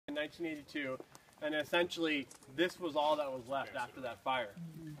1982, and essentially this was all that was left after that fire.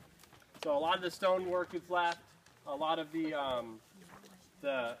 So a lot of the stonework is left. A lot of the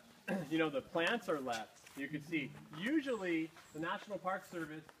the plants are left. You can see usually the National Park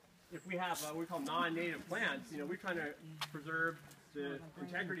Service, if we have what we call non-native plants, we're trying to preserve the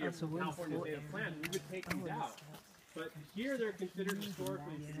integrity of California's native plants. We would take these out. But here they're considered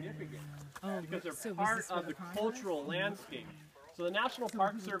historically significant because they're part of the cultural landscape. So the National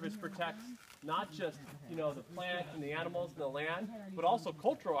Park Service protects not just the plant and the animals and the land, but also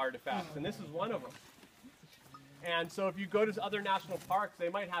cultural artifacts, and this is one of them. And so if you go to other national parks, they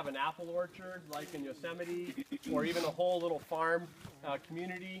might have an apple orchard like in Yosemite, or even a whole little farm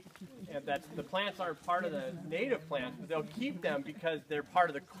community, and that the plants aren't part of the native plants, but they'll keep them because they're part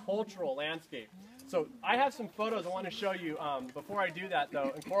of the cultural landscape. So I have some photos I want to show you. Before I do that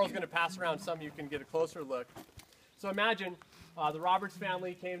though, and Coral's going to pass around some, you can get a closer look. So imagine the Roberts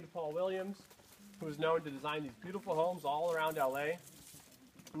family came to Paul Williams, who was known to design these beautiful homes all around LA,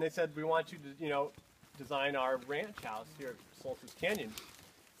 and they said, we want you to design our ranch house here at Solstice Canyon.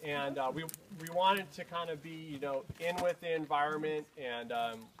 And we wanted to kind of be in with the environment, and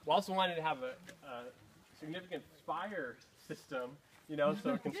we also wanted to have a significant fire system,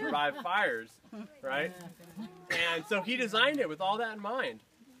 so it can survive fires, right? And so he designed it with all that in mind.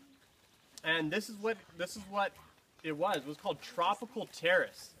 And this is what it was. It was called Tropical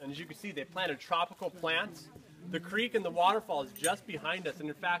Terrace. And as you can see, they planted tropical plants. The creek and the waterfall is just behind us. And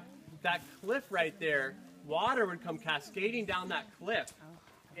in fact, that cliff right there, water would come cascading down that cliff.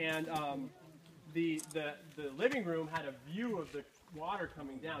 And the living room had a view of the water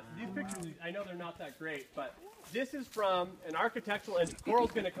coming down. So these pictures, I know they're not that great, but this is from an architectural, and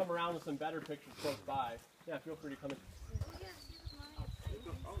Coral's going to come around with some better pictures close by. Yeah, feel free to come in.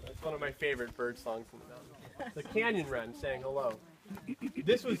 That's one of my favorite bird songs in the mountains. The canyon wren saying hello.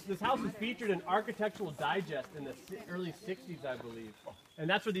 This house was featured in Architectural Digest in the early 60s, I believe. And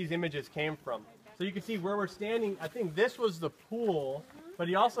that's where these images came from. So you can see where we're standing. I think this was the pool, but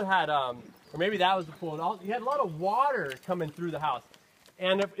he also had, or maybe that was the pool. He had a lot of water coming through the house.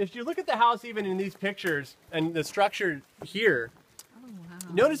 And if you look at the house even in these pictures and the structure here,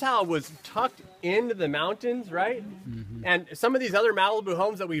 notice how it was tucked into the mountains, right? Mm-hmm. And some of these other Malibu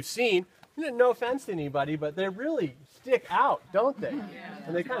homes that we've seen, no offense to anybody, but they really stick out, don't they? Yeah.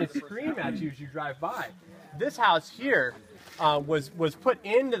 And they kind of scream at you as you drive by. This house here was put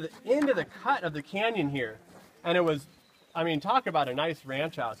into the cut of the canyon here, and it was, I mean, talk about a nice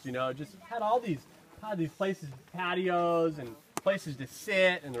ranch house. Just had all these places, patios and places to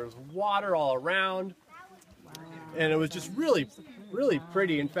sit, and there was water all around, and it was just really, really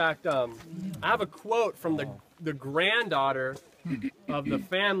pretty. In fact, I have a quote from the granddaughter of the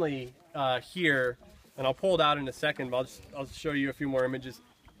family here, and I'll pull it out in a second, but I'll show you a few more images.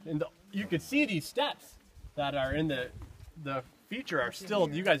 And you can see these steps that are in the feature are still,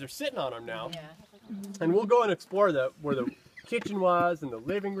 you guys are sitting on them now. Yeah. And we'll go and explore where the kitchen was and the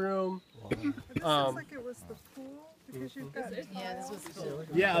living room. This looks like it was the pool, because you've got... Yeah, this was the pool.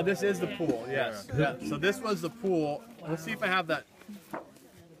 Yeah, this is the pool, yes. Yeah. So this was the pool. Let's see if I have that.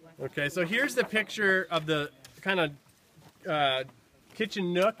 Okay, so here's the picture of the kind of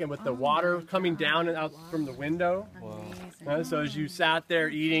kitchen nook, and with the water coming down and out from the window. Wow. So as you sat there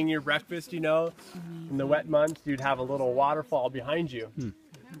eating your breakfast, in the wet months, you'd have a little waterfall behind you.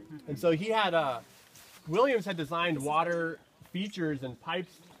 And so he had, Williams had designed water features and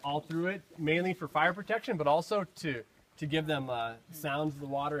pipes all through it, mainly for fire protection, but also to give them sounds of the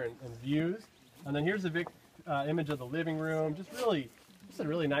water and views. And then here's a big image of the living room. Just a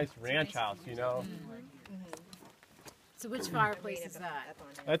really nice ranch house, So which fireplace is that?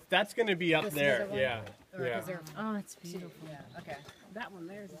 That's going to be up there, yeah. Oh, that's beautiful. Yeah, okay. That one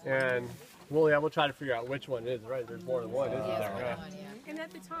there is. And we'll try to figure out which one it is, right? There's more than one, isn't there? Yeah. And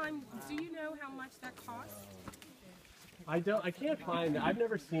at the time, do you know how much that cost? I can't find, I've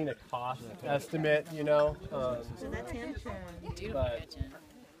never seen a cost estimate, but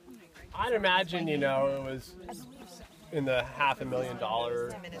I'd imagine, it was in the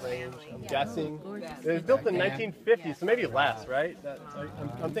 $500,000 range, I'm guessing. It was built in 1950, so maybe less, right?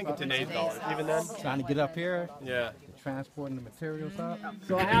 I'm thinking today's dollars, even then. Trying to get up here? Yeah. Transporting the materials up?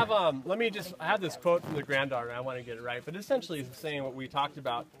 So I have, I have this quote from the granddaughter, and I want to get it right, but essentially it's saying what we talked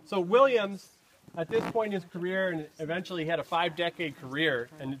about. So Williams, at this point in his career, and eventually he had a 5-decade career,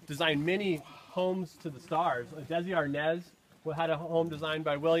 and designed many homes to the stars. Desi Arnaz had a home designed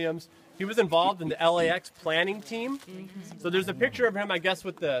by Williams. He was involved in the LAX planning team. So there's a picture of him, I guess,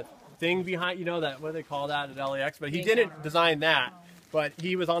 with the thing behind, that, what do they call that at LAX? But he didn't design that. But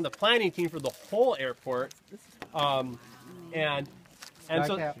he was on the planning team for the whole airport. And And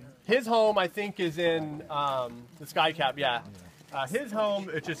so Skycap. his home, I think, is in the Skycap, yeah. His home,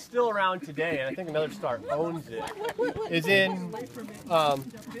 which is still around today, and I think another star owns it, is in,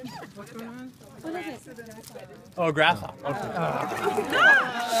 oh, Grasshopper. Okay.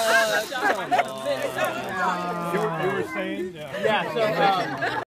 You were saying? Yeah, so